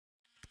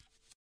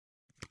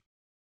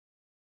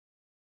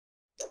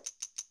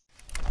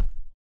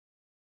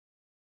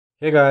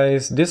Hey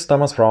guys, this is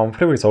Thomas from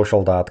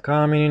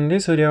freewaysocial.com, and in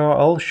this video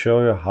I'll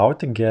show you how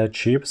to get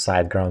cheap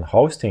SiteGround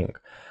hosting.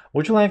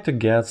 Would you like to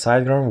get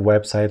SiteGround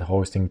website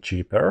hosting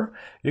cheaper?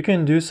 You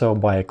can do so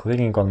by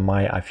clicking on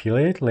my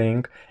affiliate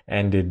link,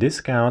 and the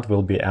discount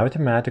will be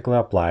automatically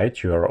applied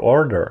to your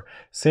order.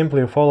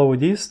 Simply follow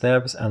these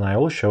steps and I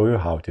will show you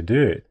how to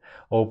do it.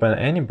 Open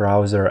any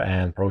browser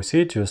and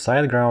proceed to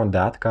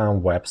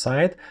SiteGround.com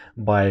website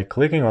by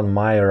clicking on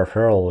my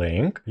referral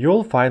link.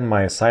 You'll find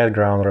my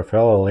SiteGround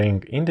referral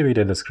link in the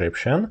video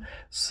description,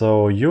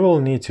 so you will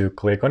need to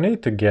click on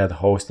it to get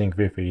hosting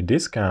with a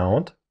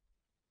discount.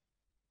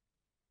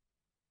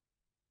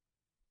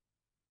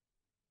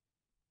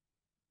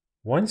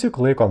 Once you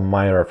click on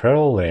my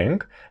referral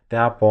link,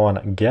 tap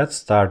on Get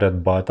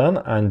Started button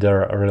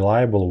under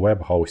Reliable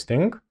Web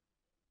Hosting.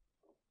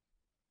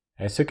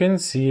 As you can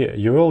see,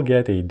 you will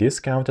get a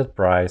discounted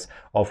price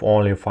of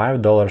only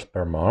 $5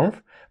 per month.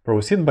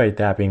 Proceed by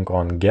tapping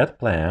on Get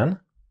Plan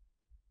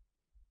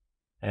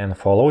and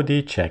follow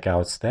the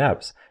checkout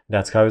steps.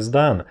 That's how it's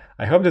done.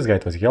 I hope this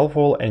guide was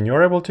helpful and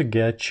you're able to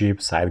get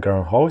cheap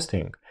SiteGround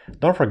hosting.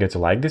 Don't forget to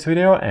like this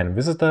video and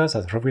visit us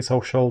at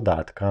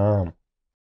freewaysocial.com.